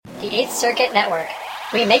The 8th Circuit Network.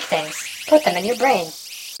 We make things. Put them in your brain.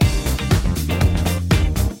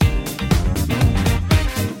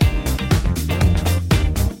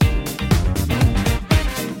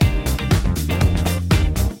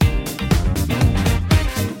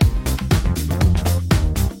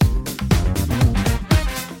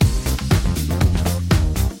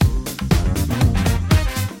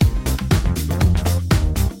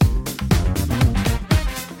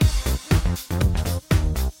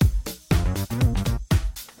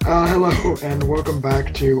 Hello, and welcome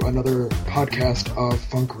back to another podcast of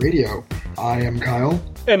Funk Radio. I am Kyle.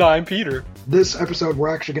 And I'm Peter. This episode,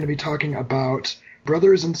 we're actually going to be talking about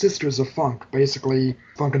brothers and sisters of funk, basically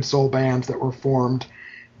funk and soul bands that were formed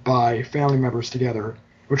by family members together,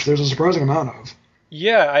 which there's a surprising amount of.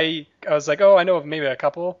 Yeah, I was like, I know of maybe a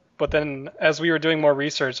couple, but then as we were doing more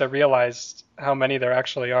research, I realized how many there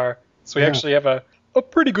actually are. So we actually have a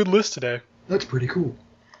pretty good list today. That's pretty cool.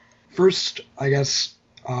 First, I guess,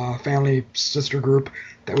 family sister group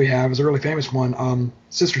that we have is a really famous one,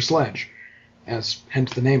 Sister Sledge, as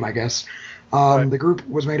hence the name, I guess. Right. The group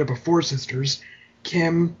was made up of 4 sisters,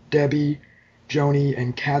 Kim, Debbie, Joni,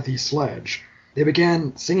 and Kathy Sledge. They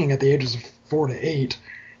began singing at the ages of 4 to 8,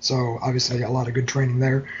 so obviously a lot of good training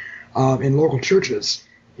there, in local churches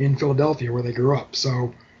in Philadelphia where they grew up,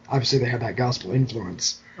 so obviously they had that gospel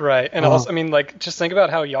influence. Right, and also, I mean, like, just think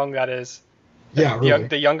about how young that is. Yeah, really.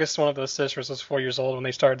 The youngest one of those sisters was 4 years old when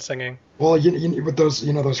they started singing. Well, with those,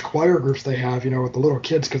 those choir groups they have, with the little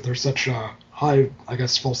kids, because they're such high, I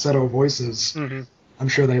guess, falsetto voices. Mm-hmm. I'm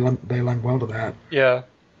sure they lend well to that. Yeah.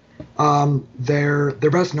 They're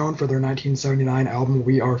best known for their 1979 album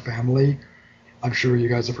We Are Family. I'm sure you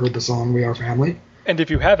guys have heard the song We Are Family. And if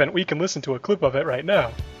you haven't, we can listen to a clip of it right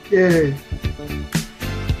now. Yay!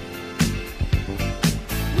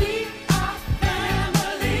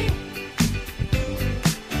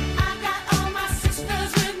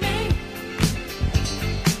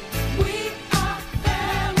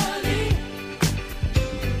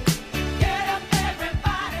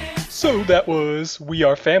 So that was We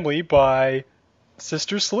Are Family by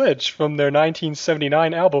Sister Sledge from their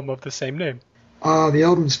 1979 album of the same name. The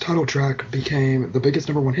album's title track became the biggest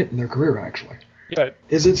 #1 hit in their career, actually. Yeah.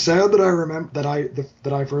 Is it sad that I remember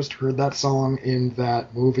that I first heard that song in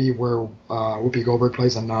that movie where Whoopi Goldberg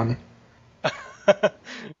plays a nun?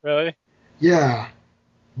 Really? Yeah,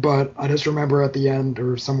 but I just remember at the end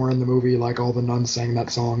or somewhere in the movie, like all the nuns sang that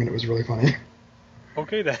song, and it was really funny.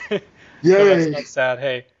 Okay then. Yay! No, that's not sad.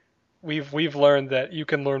 Hey, we've learned that you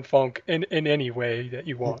can learn funk in any way that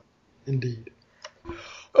you want. Indeed.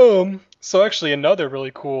 So actually another really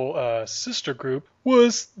cool sister group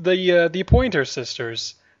was the Pointer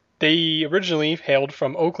Sisters. They originally hailed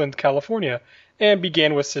from Oakland, California, and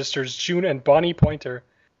began with sisters June and Bonnie Pointer.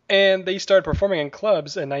 And they started performing in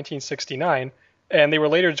clubs in 1969, and they were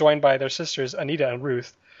later joined by their sisters Anita and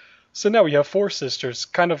Ruth. So now we have 4 sisters,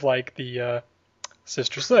 kind of like the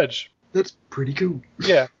Sister Sledge. That's pretty cool.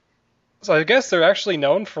 Yeah. So I guess they're actually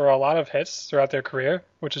known for a lot of hits throughout their career,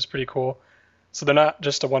 which is pretty cool. So they're not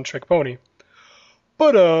just a one-trick pony.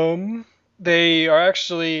 But they are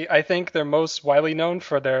actually, I think they're most widely known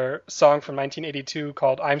for their song from 1982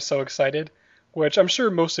 called I'm So Excited, which I'm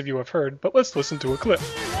sure most of you have heard, but let's listen to a clip.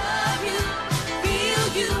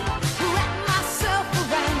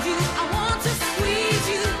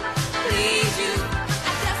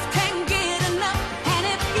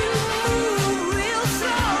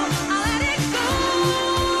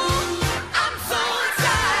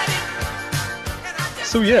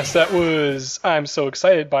 So yes, that was I'm So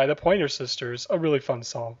Excited by the Pointer Sisters, a really fun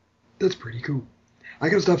song. That's pretty cool. I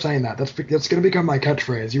gotta stop saying that. That's gonna become my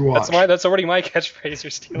catchphrase. You watch. That's already my catchphrase.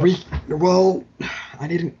 You're stealing. I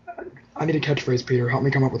need a catchphrase, Peter. Help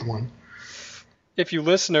me come up with one. If you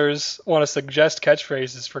listeners want to suggest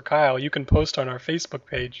catchphrases for Kyle, you can post on our Facebook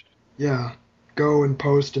page. Yeah, go and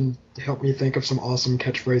post and help me think of some awesome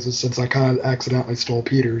catchphrases since I kind of accidentally stole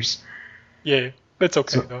Peter's. Yeah, it's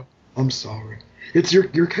okay though. I'm sorry. It's your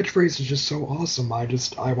catchphrase is just so awesome.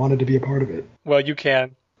 I wanted to be a part of it. Well, you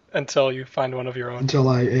can until you find one of your own. Until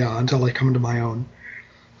I come into my own.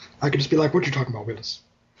 I could just be like, "What you talking about, Willis?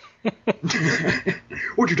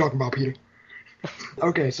 What you talking about, Peter?"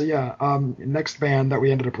 Okay, so yeah, next band that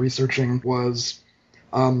we ended up researching was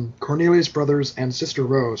Cornelius Brothers and Sister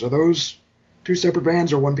Rose. Are those 2 separate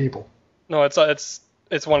bands or one people? No, it's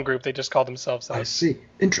one group. They just call themselves that. I see.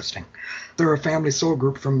 Interesting. They're a family soul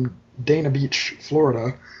group from Dana Beach,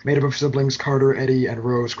 Florida, made up of siblings Carter, Eddie, and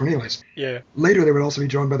Rose Cornelius. Yeah. Later, they would also be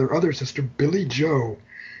joined by their other sister, Billie Joe.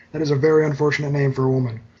 That is a very unfortunate name for a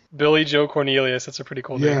woman. Billie Joe Cornelius. That's a pretty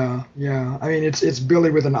cool name. Yeah. I mean, it's Billy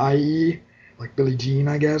with an IE, like Billie Jean,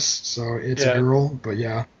 I guess. So it's a Yeah. girl, but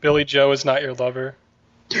yeah. Billy Joe is not your lover.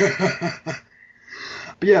 But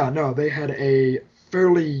yeah, no, they had a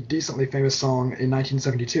fairly decently famous song in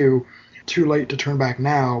 1972, "Too Late to Turn Back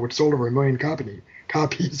Now," which sold over 1 million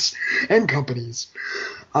copies and companies.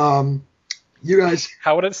 You guys,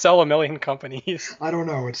 How would it sell 1 million companies? I don't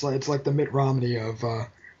know. It's like the Mitt Romney of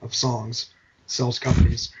songs, sells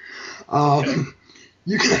companies.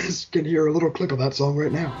 You guys can hear a little clip of that song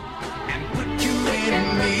right now. And put you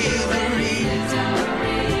in misery.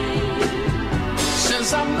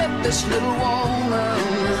 Since I met this little woman,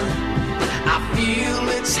 I feel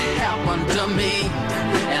it's happened to me.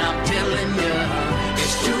 And I'm telling you,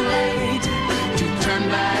 it's too late to turn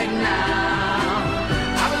back now.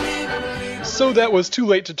 I believe. So that was Too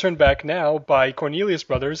Late to Turn Back Now by Cornelius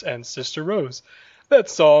Brothers and Sister Rose. That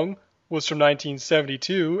song was from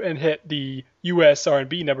 1972 and hit the US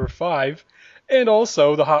R&B number 5 and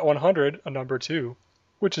also the Hot 100 a number 2,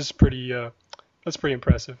 which is pretty that's pretty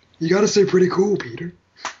impressive. You gotta say pretty cool, Peter.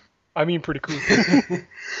 I mean pretty cool.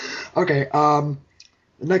 Okay, the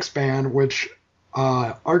next band, which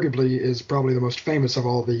arguably is probably the most famous of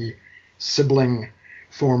all the sibling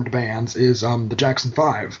formed bands, is the Jackson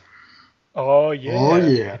 5. Oh yeah. Oh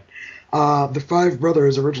yeah. The five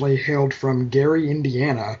brothers originally hailed from Gary,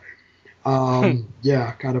 Indiana.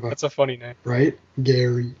 Yeah, kind of a That's a funny name. right,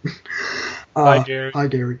 Gary. Hi Gary. Hi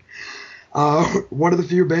Gary. One of the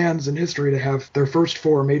few bands in history to have their first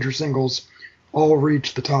 4 major singles all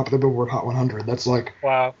reach the top of the Billboard Hot 100. That's like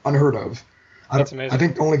Wow. unheard of. That's amazing. I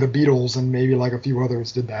think only the Beatles and maybe like a few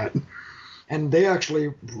others did that. And they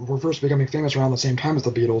actually were first becoming famous around the same time as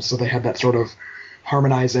the Beatles, so they had that sort of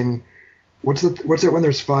harmonizing. What's it when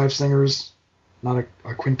there's 5 singers? Not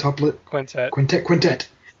a quintuplet? Quintet. Quintet.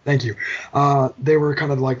 Thank you. They were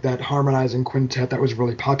kind of like that harmonizing quintet that was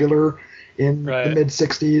really popular in Right. the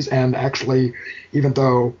mid-'60s, and actually, even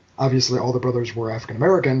though obviously all the brothers were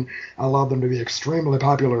African-American, allowed them to be extremely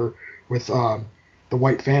popular with the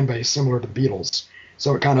white fan base similar to the Beatles.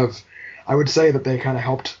 So it kind of, I would say that they kind of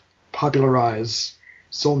helped popularize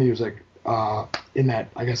soul music in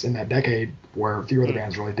that decade where few other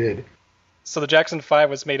bands really did. So the Jackson 5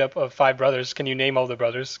 was made up of 5 brothers. Can you name all the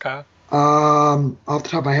brothers, Kyle? Off the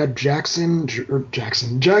top of my head, Jackson. Yeah,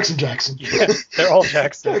 they're all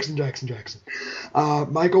Jackson. Jackson.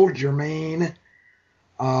 Michael, Jermaine.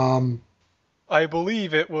 I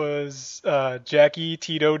believe it was Jackie,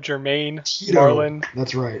 Tito, Jermaine, Tito. Marlon,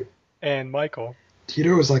 That's right. and Michael.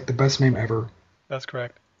 Tito is like the best name ever. That's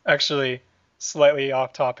correct. Actually, slightly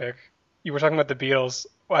off topic. You were talking about the Beatles.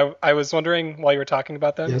 I was wondering while you were talking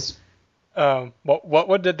about them. Yes. What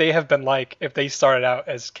would they have been like if they started out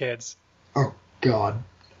as kids? Oh God.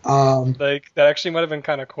 Like that actually might have been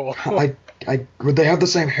kind of cool. I would they have the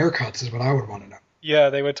same haircuts is what I would want to know. Yeah,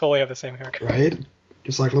 they would totally have the same haircut. Right?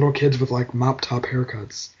 Just like little kids with like mop top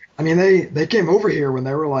haircuts. I mean, they came over here when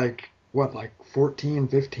they were like 14,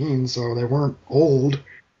 15, so they weren't old.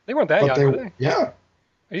 They weren't that But young, were they? yeah, Are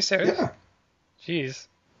you serious? yeah. Jeez.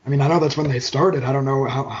 I mean, I know that's when they started. I don't know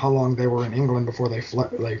how long they were in England before they fled.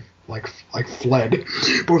 Fled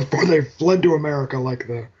before they fled to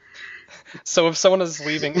America. So if someone is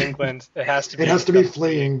leaving England, it has to be. It has to be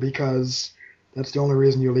fleeing because that's the only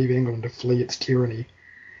reason you leave England, to flee its tyranny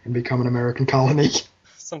and become an American colony.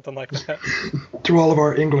 Something like that. To all of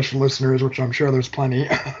our English listeners, which I'm sure there's plenty,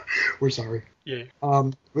 we're sorry. Yeah.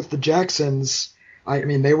 With the Jacksons, I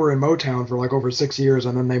mean, they were in Motown for like over 6 years,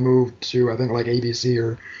 and then they moved to, I think, like ABC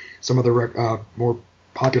or some other more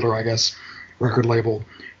popular, I guess, record label.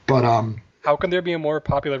 But How can there be a more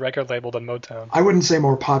popular record label than Motown? I wouldn't say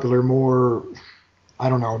more popular, more, I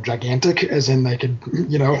don't know, gigantic, as in they could,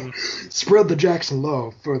 spread the Jackson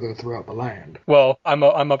love further throughout the land. Well, I'm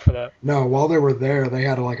up for that. No, while they were there, they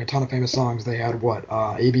had like a ton of famous songs. They had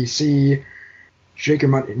ABC, Shake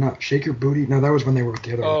Your Booty. No, that was when they were with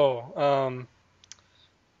the other.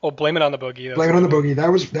 Blame It on the Boogie. That's Blame It on the what Boogie.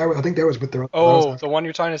 That was I think that was with their. the one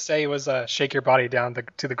you're trying to say was Shake Your Body Down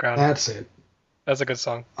to the Ground. That's it. That's a good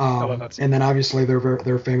song. I love that song. And then obviously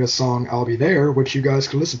their famous song "I'll Be There," which you guys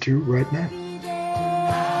can listen to right now.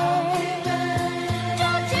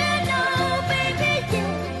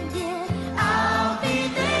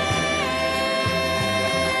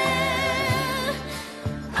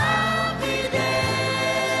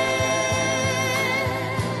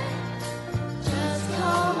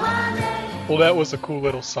 Well, that was a cool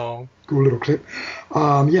little song. Cool little clip.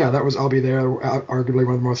 Yeah, that was "I'll Be There," arguably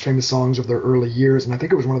one of the most famous songs of their early years, and I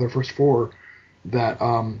think it was one of their first 4 that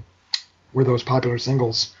were those popular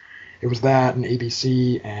singles. It was that and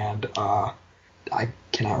ABC and I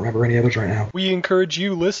cannot remember any others right now. We encourage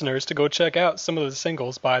you listeners to go check out some of the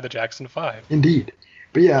singles by the Jackson 5. Indeed.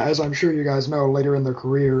 But yeah, as I'm sure you guys know, later in their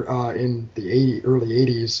career in the early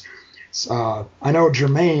 80s, I know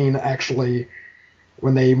Jermaine actually,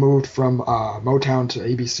 when they moved from Motown to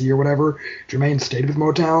ABC or whatever, Jermaine stayed with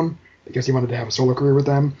Motown because he wanted to have a solo career with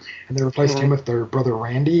them, and they replaced him with their brother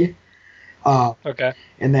Randy. Okay.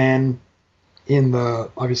 And then in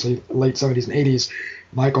the, obviously, late 70s and 80s,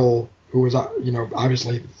 Michael, who was,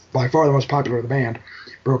 obviously by far the most popular of the band,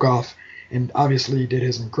 broke off and obviously did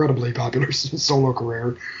his incredibly popular solo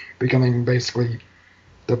career, becoming basically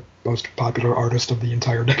the most popular artist of the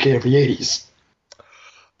entire decade of the 80s.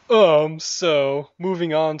 So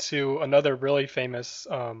moving on to another really famous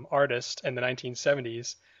artist in the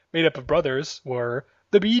 1970s, made up of brothers, were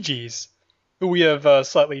the Bee Gees, who we have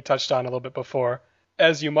slightly touched on a little bit before.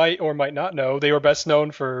 As you might or might not know, they were best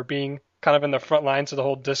known for being kind of in the front lines of the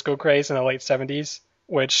whole disco craze in the late 70s,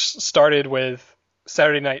 which started with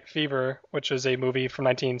Saturday Night Fever, which was a movie from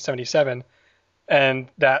 1977, and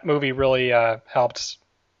that movie really helped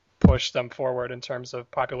push them forward in terms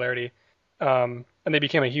of popularity, and they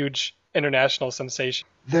became a huge international sensation.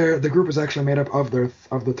 The group is actually made up of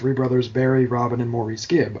the three brothers Barry, Robin, and Maurice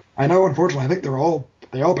Gibb. I know, unfortunately, I think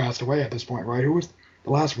they all passed away at this point, right? Who was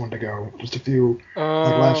the last one to go? Just a few,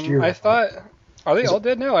 like last year. I thought, are they all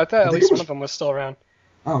dead now? I thought at least one of them was still around.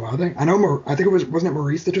 Oh, I think it was, wasn't it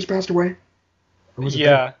Maurice that just passed away? Or was it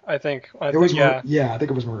yeah, I think. I think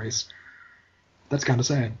it was Maurice. That's kind of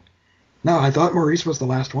sad. No, I thought Maurice was the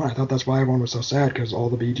last one. I thought that's why everyone was so sad, because all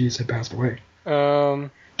the Bee Gees had passed away. To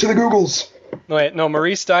the Googles! Wait, no,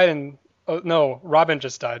 Maurice died and... Oh, no, Robin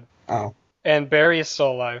just died. Oh. And Barry is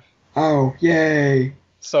still alive. Oh, yay.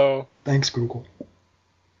 So... Thanks, Google.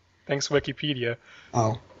 Thanks, Wikipedia.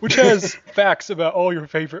 Oh. Which has facts about all your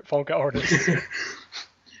favorite funk artists.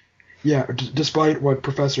 Yeah, despite what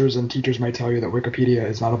professors and teachers might tell you that Wikipedia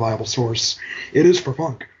is not a viable source, it is for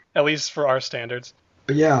funk. At least for our standards.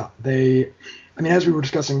 But yeah, as we were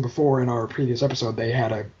discussing before in our previous episode, they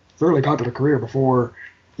had a fairly popular career before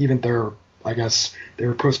even they were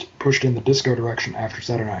pushed in the disco direction after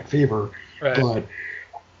Saturday Night Fever. Right. But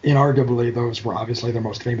inarguably, those were obviously their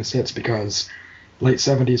most famous hits because late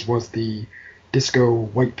 70s was the disco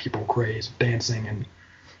white people craze, dancing and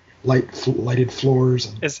lighted floors.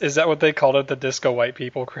 And, is that what they called it, the disco white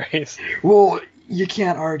people craze? Well, you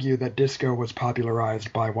can't argue that disco was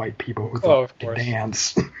popularized by white people who thought they could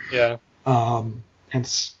dance. Yeah.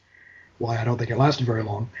 Hence why I don't think it lasted very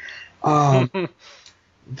long.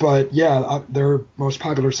 But yeah, their most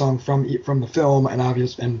popular song from the film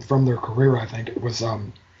and from their career, I think, was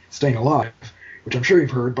 "Staying Alive," which I'm sure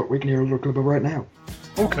you've heard, but we can hear a little clip of it right now.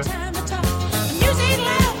 Okay.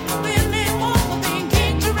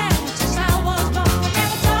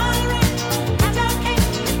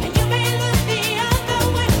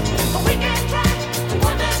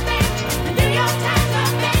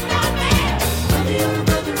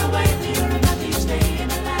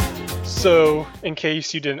 So, in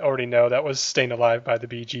case you didn't already know, that was Staying Alive by the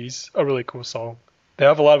Bee Gees, a really cool song. They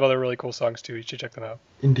have a lot of other really cool songs too, you should check them out.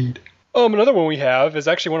 Indeed. Another one we have is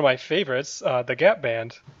actually one of my favorites, the Gap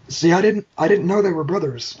Band. See, I didn't know they were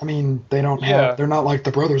brothers. I mean, they're not like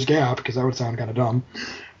the Brothers Gap, because that would sound kind of dumb.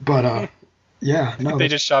 But, yeah, no. They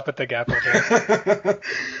just shop at the Gap over.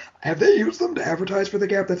 Have they used them to advertise for the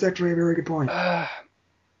Gap? That's actually a very good point.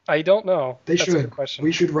 I don't know. That's should. A good question.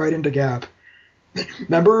 We should write into Gap.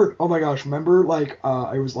 Remember, it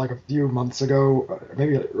was like a few months ago,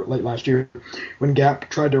 maybe late last year, when Gap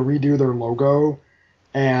tried to redo their logo,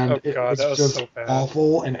 and it was just so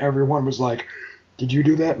awful, and everyone was like, "Did you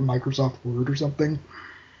do that in Microsoft Word or something?"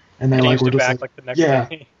 And they were just like the next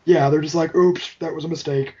day. Yeah, they're just like, "Oops, that was a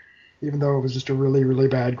mistake," even though it was just a really, really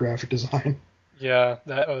bad graphic design. Yeah,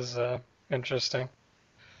 that was interesting.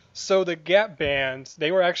 So the Gap Band,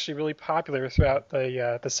 they were actually really popular throughout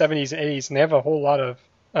the 70s and 80s, and they have a whole lot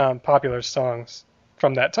of popular songs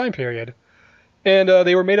from that time period. And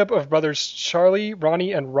they were made up of brothers Charlie,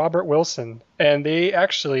 Ronnie, and Robert Wilson, and they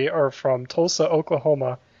actually are from Tulsa,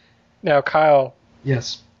 Oklahoma. Now, Kyle.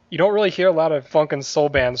 Yes. You don't really hear a lot of funk and soul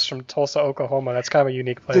bands from Tulsa, Oklahoma. That's kind of a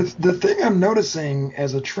unique place. The thing I'm noticing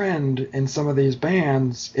as a trend in some of these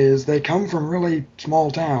bands is they come from really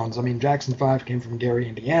small towns. I mean, Jackson 5 came from Gary,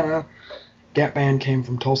 Indiana. Gap Band came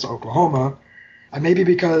from Tulsa, Oklahoma. Maybe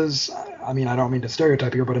because, I don't mean to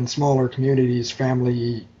stereotype here, but in smaller communities,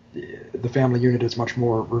 the family unit is much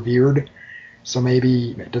more revered. So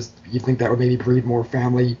maybe, you think that would maybe breed more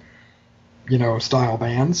family, style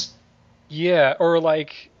bands? Yeah, or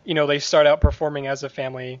they start out performing as a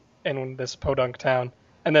family in this podunk town,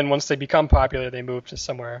 and then once they become popular, they move to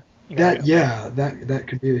somewhere, That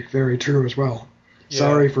could be very true as well. Yeah.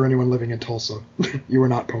 Sorry for anyone living in Tulsa. You were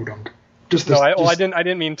not podunk. Just this, I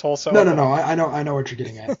didn't mean Tulsa. No. I know what you're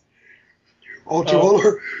getting at.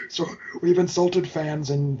 So we've insulted fans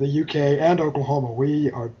in the UK and Oklahoma. We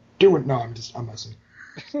are doing. No, I'm messing.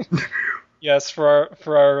 Yes, for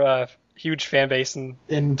our huge fan base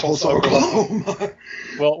in Tulsa, Oklahoma.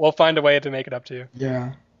 We'll find a way to make it up to you.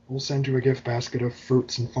 Yeah, we'll send you a gift basket of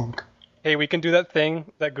fruits and funk. Hey, we can do that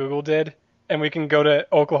thing that Google did, and we can go to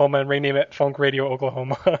Oklahoma and rename it Funk Radio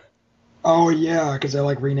Oklahoma. Oh yeah, because they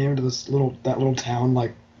like renamed that little town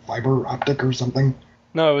like Fiber Optic or something.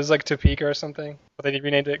 No, it was like Topeka or something. But they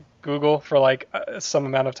renamed it Google for like some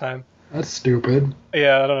amount of time. That's stupid.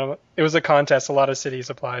 Yeah, I don't know. It was a contest. A lot of cities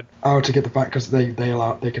applied. Oh, to get the because they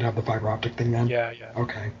could have the fiber optic thing then. Yeah.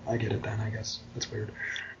 Okay, I get it then. I guess that's weird.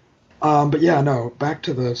 But yeah, no. Back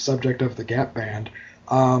to the subject of the Gap Band.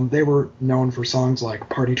 They were known for songs like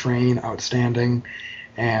Party Train, Outstanding,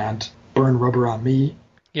 and Burn Rubber on Me.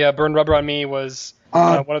 Yeah, Burn Rubber on Me was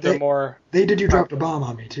one of their more... They did You Dropped a Bomb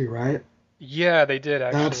on Me too, right? Yeah, they did,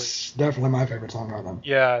 actually. That's definitely my favorite song by them.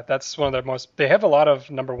 Yeah, that's one of their most... They have a lot of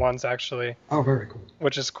number ones, actually. Oh, very cool.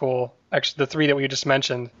 Which is cool. Actually, the three that we just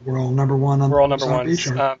mentioned. We're all number one on We're all number the ones.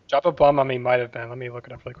 chart. Drop a Bomb on Me might have been. Let me look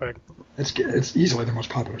it up really quick. It's easily the most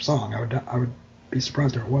popular song. I would be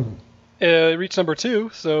surprised if it wasn't. It reached number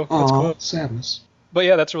 2, so that's cool. Sadness. But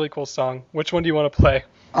yeah, that's a really cool song. Which one do you want to play?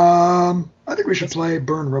 I think we should play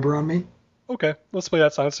Burn Rubber on Me. Okay, let's play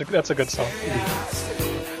that song. That's a good song.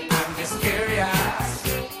 I'm just curious.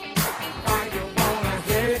 Why you wanna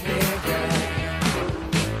hurt me, girl?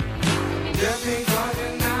 Just because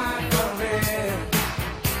you're not for real.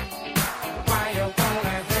 Why you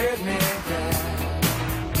wanna hurt me, girl?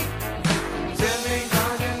 Just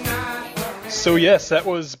because you're not for real. So yes, that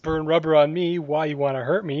was Burn Rubber on Me, Why You Wanna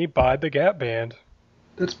Hurt Me by the Gap Band.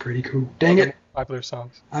 That's pretty cool. Dang it. Popular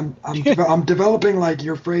songs. I'm developing like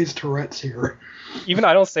your phrase Tourette's here. Even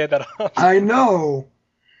I don't say it that often. I know.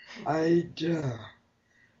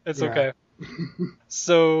 It's okay.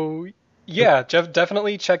 So yeah, Jeff,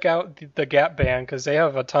 definitely check out the Gap Band because they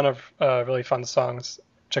have a ton of really fun songs.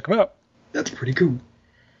 Check them out. That's pretty cool.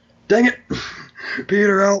 Dang it,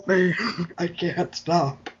 Peter, help me! I can't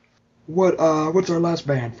stop. What's our last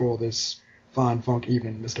band for this fine funk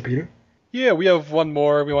evening, Mr. Peter? Yeah, we have one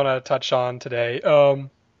more we want to touch on today.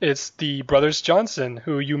 It's the Brothers Johnson,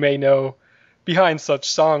 who you may know behind such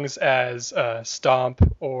songs as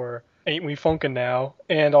Stomp or Ain't We Funkin' Now,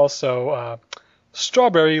 and also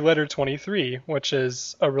Strawberry Letter 23, which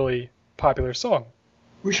is a really popular song.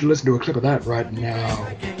 We should listen to a clip of that right now.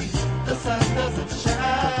 The sun doesn't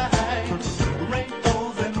shine,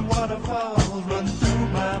 rainbows and waterfalls run through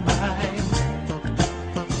my mind.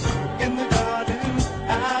 In the garden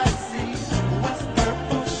I see west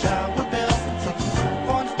purple shower bells and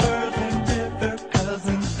orange birds and river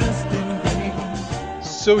cousins dressed in green.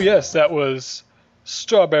 So yes, that was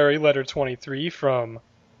Strawberry Letter 23 from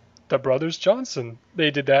the Brothers Johnson.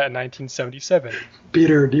 They did that in 1977.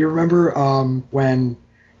 Peter, do you remember when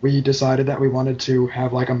we decided that we wanted to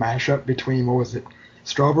have like a mashup between, what was it,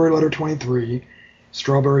 Strawberry Letter 23,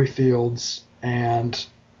 Strawberry Fields, and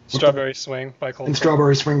Strawberry Swing by Coldplay. And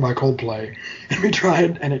Strawberry Swing by Coldplay. And we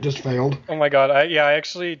tried, and it just failed. Oh my god, I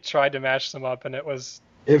actually tried to match them up, and it was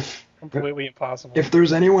completely impossible. If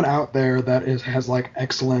there's anyone out there that has like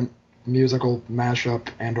excellent musical mashup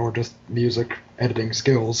and or just music editing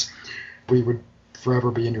skills, we would forever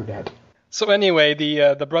be in your debt. So anyway,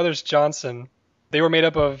 the Brothers Johnson, they were made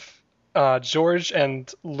up of George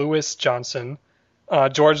and Louis Johnson.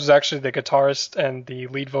 George was actually the guitarist and the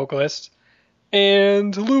lead vocalist,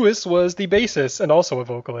 and Louis was the bassist and also a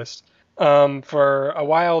vocalist. For a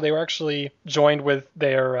while, they were actually joined with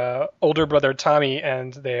their older brother Tommy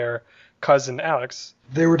and their cousin Alex.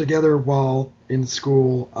 They were together while in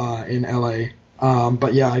school in LA.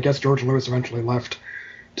 But yeah, I guess George and Louis eventually left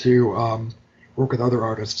to work with other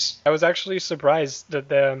artists. I was actually surprised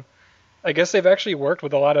that I guess they've actually worked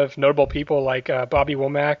with a lot of notable people like Bobby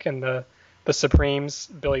Womack and the Supremes,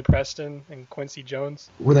 Billy Preston, and Quincy Jones.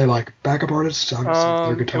 Were they like backup artists? Obviously,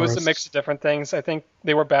 they're guitarists. It was a mix of different things. I think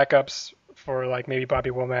they were backups for like maybe Bobby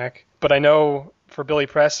Womack, but I know for Billy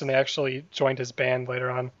Preston they actually joined his band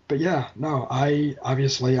later on. But yeah, no,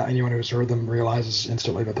 anyone who's heard them realizes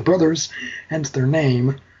instantly that the brothers, hence their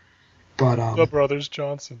name. But the Brothers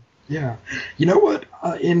Johnson. Yeah, you know what?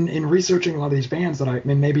 In researching a lot of these bands that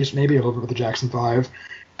maybe a little bit with the Jackson 5,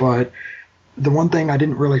 but the one thing I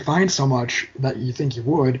didn't really find so much that you think you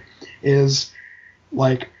would is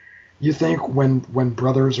like you think when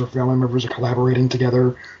brothers or family members are collaborating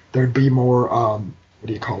together, there'd be more what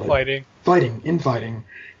do you call it? Fighting.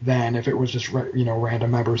 Than if it was just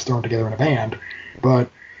random members thrown together in a band. But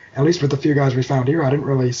at least with the few guys we found here, I didn't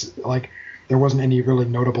really there wasn't any really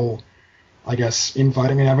notable, I guess,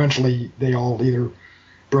 infighting. And eventually they all either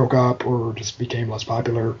broke up or just became less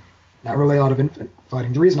popular. Not really a lot of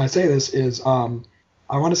infighting. The reason I say this is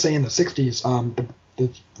I want to say in the 60s, the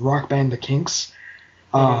rock band The Kinks,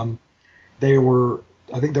 they were,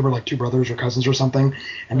 I think they were like two brothers or cousins or something,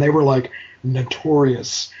 and they were like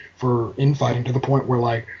notorious for infighting to the point where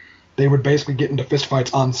like they would basically get into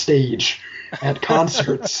fistfights on stage at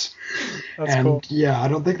concerts. That's and cool. yeah, I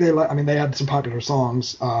don't think they had some popular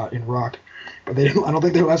songs in rock, but I don't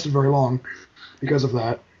think they lasted very long because of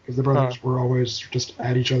that, because the brothers were always just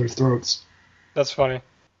at each other's throats. That's funny.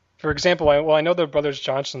 For example, I know the brothers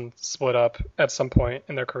Johnson split up at some point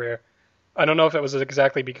in their career. I don't know if it was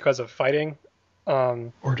exactly because of fighting.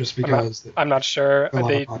 Or just because I'm not sure. a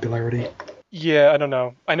lot of popularity. Yeah, I don't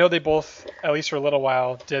know. I know they both, at least for a little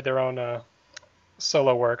while, did their own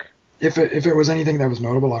solo work. If it was anything that was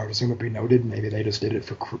notable, I would assume it'd be noted. Maybe they just did it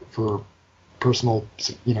for personal,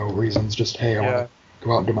 reasons. Just, hey, I want to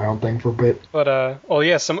go out and do my own thing for a bit. But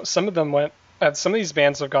some of them went. Some of these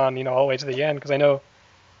bands have gone, all the way to the end, because I know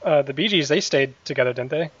the Bee Gees, they stayed together, didn't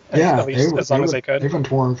they? Yeah, at least as long as they could. They've been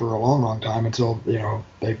touring for a long, long time until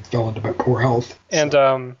they fell into poor health.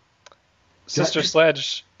 And Sister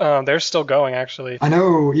Sledge, they're still going, actually. I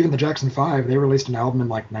know even the Jackson 5, they released an album in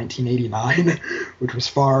like 1989, which was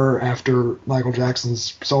far after Michael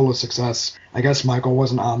Jackson's solo success. I guess Michael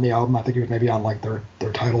wasn't on the album. I think he was maybe on like their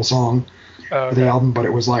title song for the album, but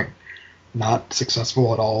it was like not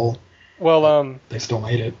successful at all. Well, they still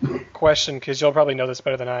made it. Question, because you'll probably know this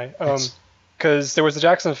better than I. Because there was the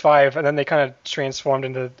Jackson 5, and then they kind of transformed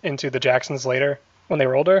into the Jacksons later when they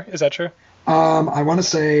were older. Is that true? I want to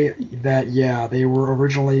say that, yeah, they were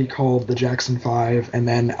originally called the Jackson 5, and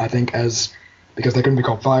then I think because they couldn't be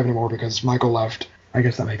called 5 anymore because Michael left. I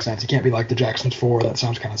guess that makes sense. You can't be like the Jacksons 4. That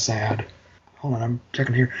sounds kind of sad. Hold on, I'm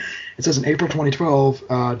checking here. It says in April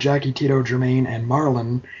 2012, Jackie, Tito, Jermaine, and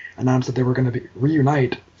Marlon announced that they were going to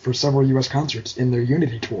reunite for several U.S. concerts in their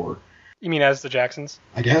Unity tour. You mean as the Jacksons?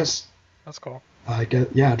 I guess. That's cool.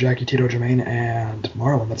 Yeah, Jackie, Tito, Jermaine, and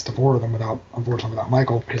Marlon. That's the four of them unfortunately without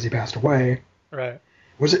Michael because he passed away. Right.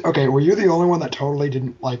 Was it okay? Were you the only one that totally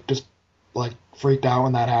didn't just freaked out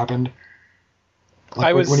when that happened? Like,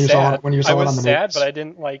 I was when you sad. When you saw it on the sad, news? but I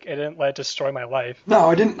didn't let it destroy my life. No,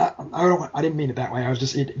 I didn't. I didn't mean it that way. I was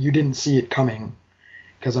just you didn't see it coming,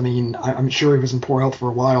 because I mean I'm sure he was in poor health for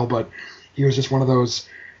a while, but he was just one of those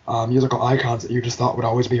musical icons that you just thought would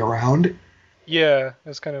always be around. Yeah, it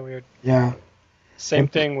was kind of weird. Yeah. Same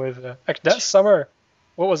thing with that summer.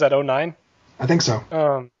 What was that? 2009? I think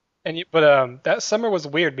so. But that summer was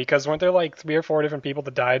weird because weren't there like 3 or 4 different people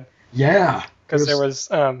that died? Yeah. Because there was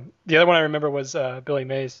the other one I remember was Billy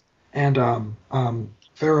Mays and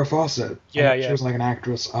Farrah Fawcett. Yeah. She was like an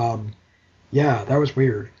actress. Yeah, that was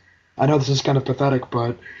weird. I know this is kind of pathetic,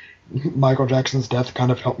 but Michael Jackson's death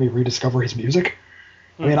kind of helped me rediscover his music.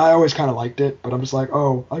 I mean, I always kind of liked it, but I'm just like,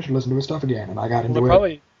 oh, I should listen to his stuff again, and I got into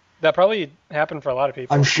it. That probably happened for a lot of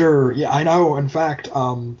people. I'm sure. Yeah, I know. In fact,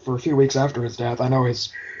 for a few weeks after his death, I know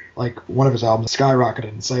one of his albums skyrocketed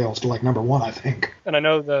in sales to like #1, I think. And I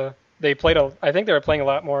know they played I think they were playing a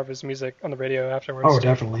lot more of his music on the radio afterwards. Oh,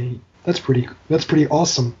 definitely. That's pretty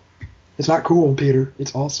awesome. It's not cool, Peter.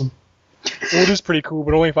 It's awesome. Well, it is pretty cool,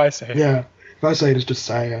 but only if I say it. Yeah, if I say it, it's just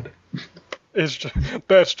sad. That's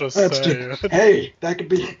just sad. Hey, that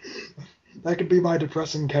could be my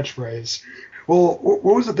depressing catchphrase. Well, what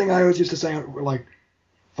was the thing I always used to say? Like,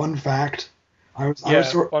 fun fact.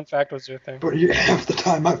 Fun fact was your thing. But half the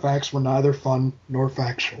time, my facts were neither fun nor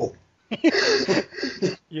factual.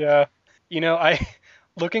 Yeah,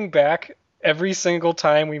 looking back, every single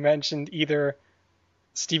time we mentioned either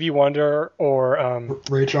Stevie Wonder or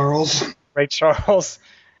Ray Charles.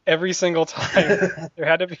 Every single time there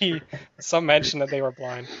had to be some mention that they were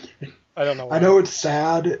blind. I don't know why. I know it's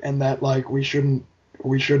sad, and that we shouldn't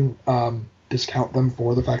discount them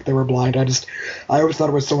for the fact they were blind. I always thought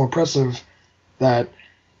it was so impressive that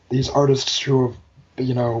these artists who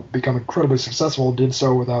have become incredibly successful did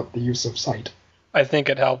so without the use of sight. I think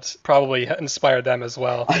it helped probably inspire them as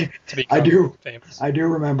well to become famous. I do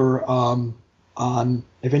remember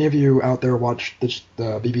if any of you out there watched the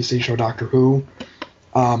BBC show Doctor Who,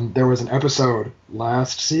 there was an episode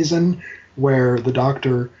last season where the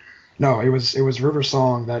Doctor, it was River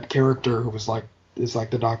Song, that character who is like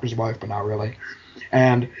the Doctor's wife, but not really,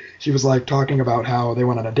 and she was like talking about how they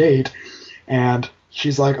went on a date, and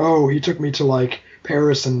she's like, oh, he took me to like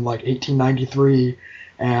Paris in like 1893,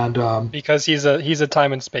 And Because he's a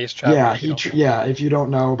time and space traveler. yeah, if you don't know. yeah. If you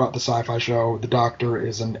don't know about the sci-fi show, the Doctor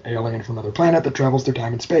is an alien from another planet that travels through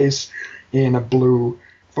time and space in a blue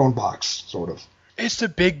phone box, sort of. It's the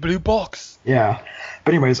big blue box. Yeah.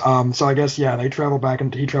 But anyways, so I guess, yeah, he traveled back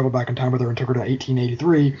in time with her and took her to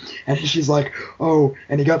 1883, and she's like, oh,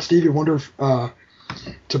 and he got Stevie Wonder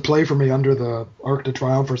to play for me under the Arc de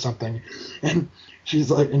Triomphe or something. And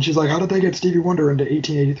she's like, how did they get Stevie Wonder into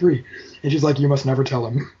 1883? And she's like, you must never tell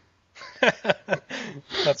him.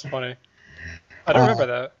 That's funny. I don't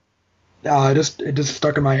remember that. It just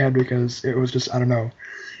stuck in my head because it was just, I don't know,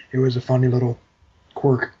 it was a funny little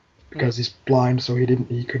quirk. Because he's blind, so he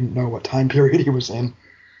couldn't know what time period he was in.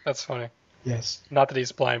 That's funny. Yes. Not that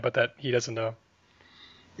he's blind, but that he doesn't know.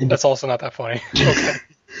 That's also not that funny.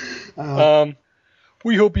 Okay.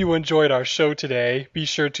 We hope you enjoyed our show today. Be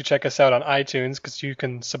sure to check us out on iTunes because you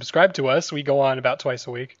can subscribe to us. We go on about twice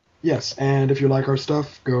a week. Yes, and if you like our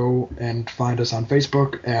stuff, go and find us on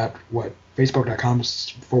Facebook at facebook.com/.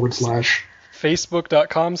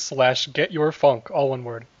 Facebook.com/getyourfunk, all one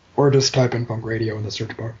word. Or just type in Funk Radio in the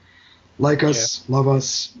search bar. Like us, love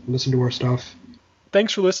us, listen to our stuff.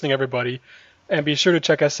 Thanks for listening, everybody. And be sure to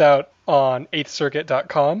check us out on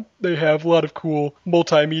 8thcircuit.com. They have a lot of cool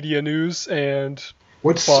multimedia news and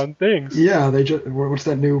fun things. Yeah, what's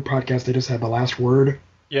that new podcast they just had, The Last Word?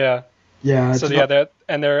 Yeah. Yeah. So yeah, I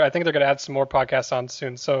think they're going to add some more podcasts on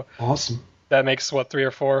soon. So awesome. That makes 3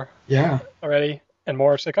 or 4. Yeah. Already, and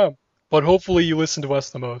more to come. But hopefully you listen to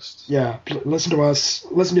us the most. Yeah, listen to us.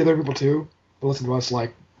 Listen to other people too. But listen to us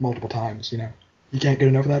like multiple times. You know, you can't get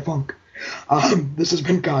enough of that funk. This has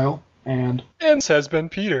been Kyle, and this has been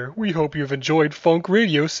Peter. We hope you've enjoyed Funk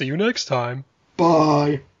Radio. See you next time.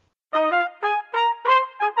 Bye.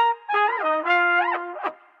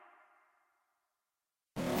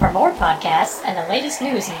 For more podcasts and the latest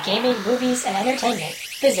news in gaming, movies, and entertainment,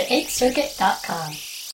 visit 8thcircuit.com.